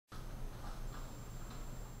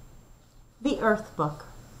The Earth Book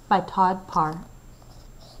by Todd Parr.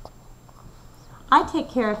 I take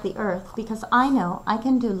care of the earth because I know I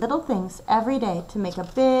can do little things every day to make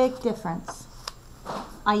a big difference.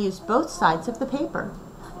 I use both sides of the paper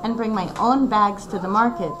and bring my own bags to the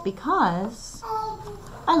market because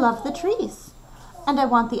I love the trees and I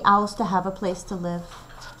want the owls to have a place to live.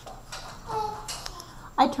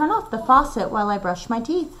 I turn off the faucet while I brush my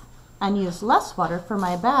teeth and use less water for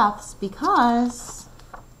my baths because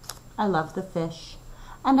I love the fish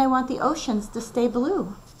and I want the oceans to stay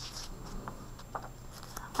blue.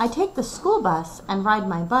 I take the school bus and ride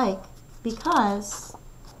my bike because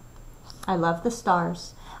I love the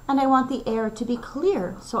stars and I want the air to be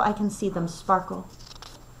clear so I can see them sparkle.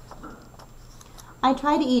 I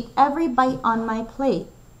try to eat every bite on my plate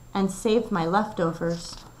and save my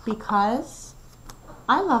leftovers because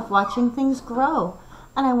I love watching things grow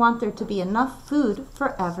and I want there to be enough food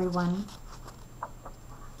for everyone.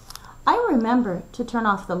 I remember to turn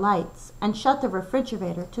off the lights and shut the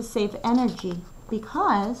refrigerator to save energy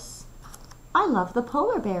because I love the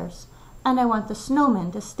polar bears and I want the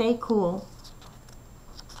snowmen to stay cool.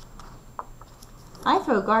 I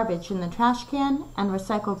throw garbage in the trash can and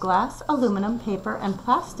recycle glass, aluminum, paper, and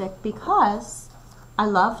plastic because I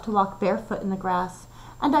love to walk barefoot in the grass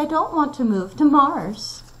and I don't want to move to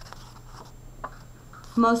Mars.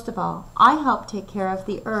 Most of all, I help take care of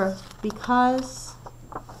the earth because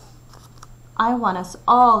I want us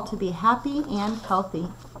all to be happy and healthy.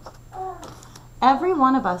 Every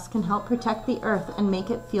one of us can help protect the earth and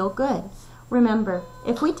make it feel good. Remember,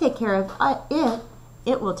 if we take care of it,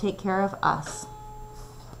 it will take care of us.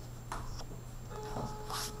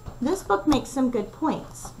 This book makes some good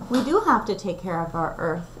points. We do have to take care of our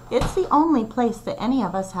earth. It's the only place that any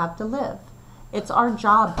of us have to live. It's our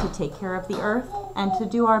job to take care of the earth and to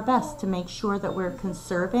do our best to make sure that we're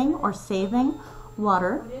conserving or saving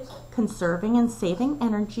water, conserving and saving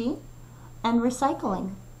energy, and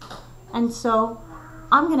recycling. And so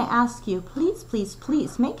I'm going to ask you, please, please,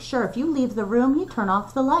 please make sure if you leave the room, you turn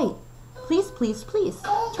off the light. Please, please, please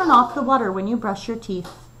turn off the water when you brush your teeth.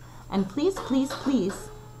 And please, please, please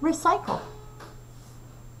recycle.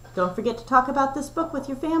 Don't forget to talk about this book with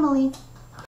your family.